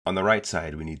On the right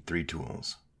side, we need 3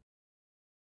 tools.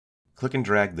 Click and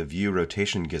drag the View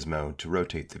Rotation gizmo to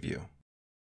rotate the view.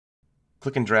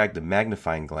 Click and drag the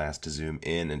magnifying glass to zoom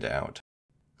in and out.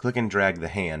 Click and drag the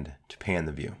hand to pan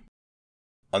the view.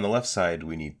 On the left side,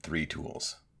 we need 3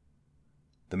 tools.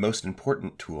 The most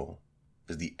important tool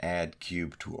is the Add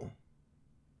Cube tool.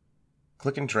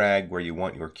 Click and drag where you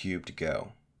want your cube to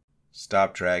go.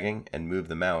 Stop dragging and move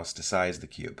the mouse to size the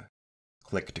cube.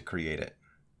 Click to create it.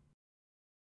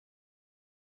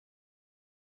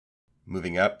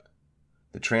 Moving up,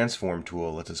 the Transform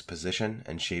tool lets us position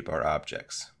and shape our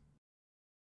objects.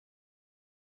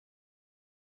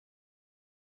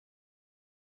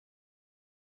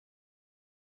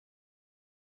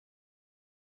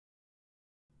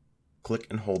 Click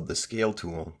and hold the Scale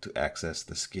tool to access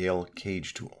the Scale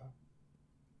Cage tool.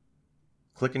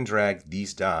 Click and drag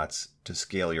these dots to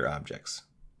scale your objects.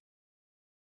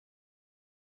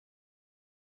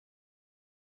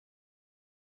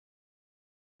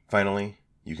 Finally,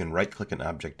 you can right-click an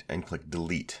object and click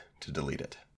Delete to delete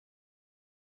it.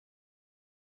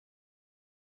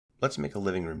 Let's make a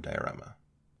living room diorama.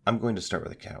 I'm going to start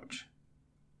with a couch.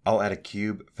 I'll add a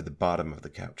cube for the bottom of the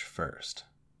couch first.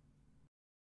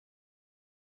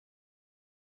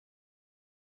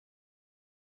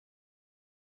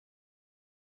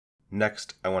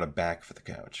 Next, I want a back for the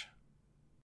couch.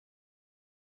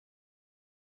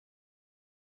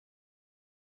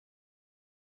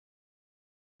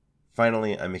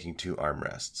 Finally, I'm making 2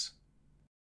 armrests.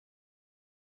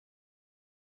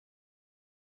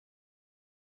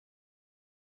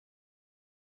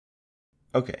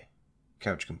 Okay,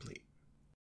 couch complete.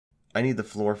 I need the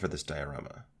floor for this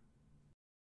diorama.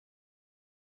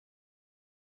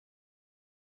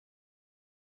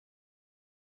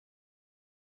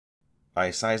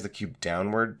 I size the cube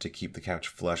downward to keep the couch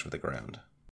flush with the ground.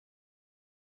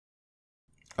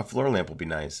 A floor lamp will be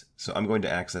nice, so I'm going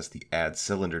to access the Add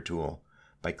Cylinder tool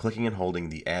by clicking and holding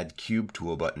the Add Cube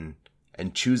tool button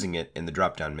and choosing it in the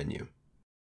drop-down menu.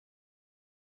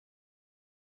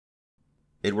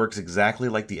 It works exactly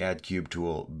like the Add Cube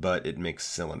tool, but it makes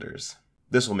cylinders.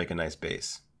 This will make a nice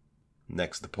base.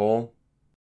 Next, the pole.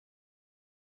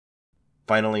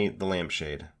 Finally, the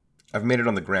lampshade. I've made it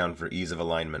on the ground for ease of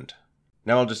alignment.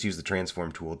 Now I'll just use the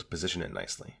Transform tool to position it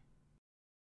nicely.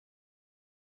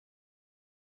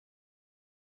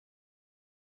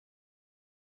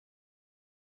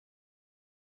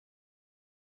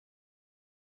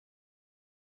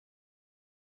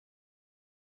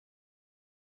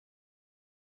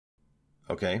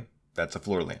 Okay, that's a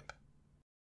floor lamp.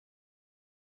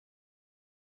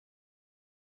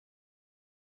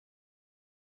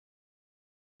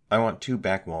 I want 2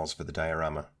 back walls for the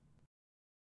diorama.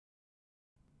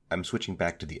 I'm switching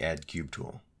back to the Add Cube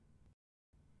tool.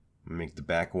 Make the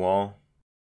back wall.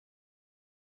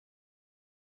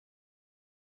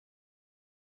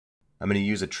 I'm going to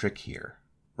use a trick here.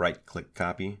 Right-click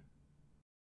Copy.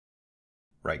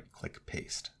 Right-click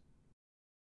Paste.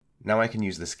 Now I can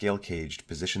use the Scale Cage to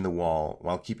position the wall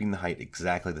while keeping the height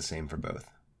exactly the same for both.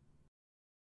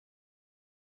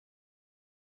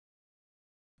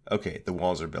 Okay, the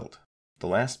walls are built. The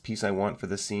last piece I want for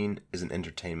this scene is an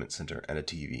entertainment center and a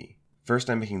TV. First,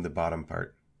 I'm making the bottom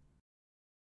part.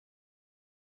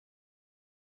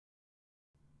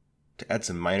 To add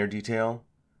some minor detail,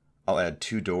 I'll add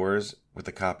 2 doors with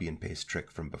the copy and paste trick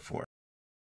from before.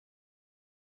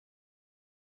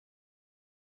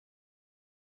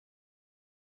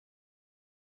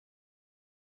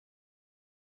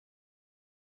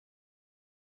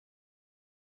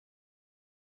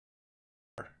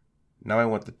 Now I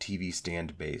want the TV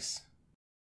stand base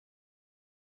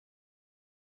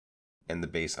and the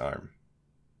base arm.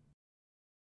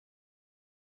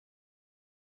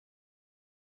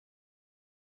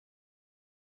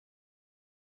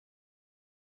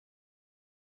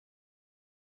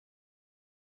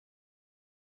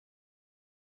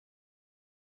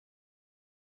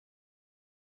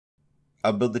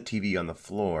 I'll build the TV on the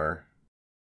floor,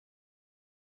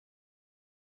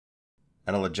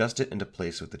 and I'll adjust it into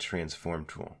place with the Transform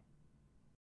tool.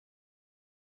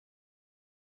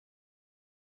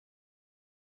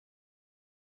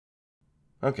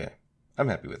 Okay, I'm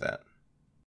happy with that.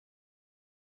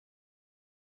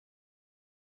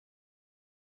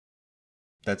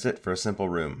 That's it for a simple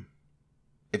room.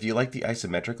 If you like the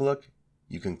isometric look,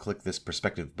 you can click this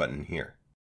perspective button here.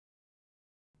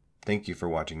 Thank you for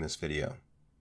watching this video.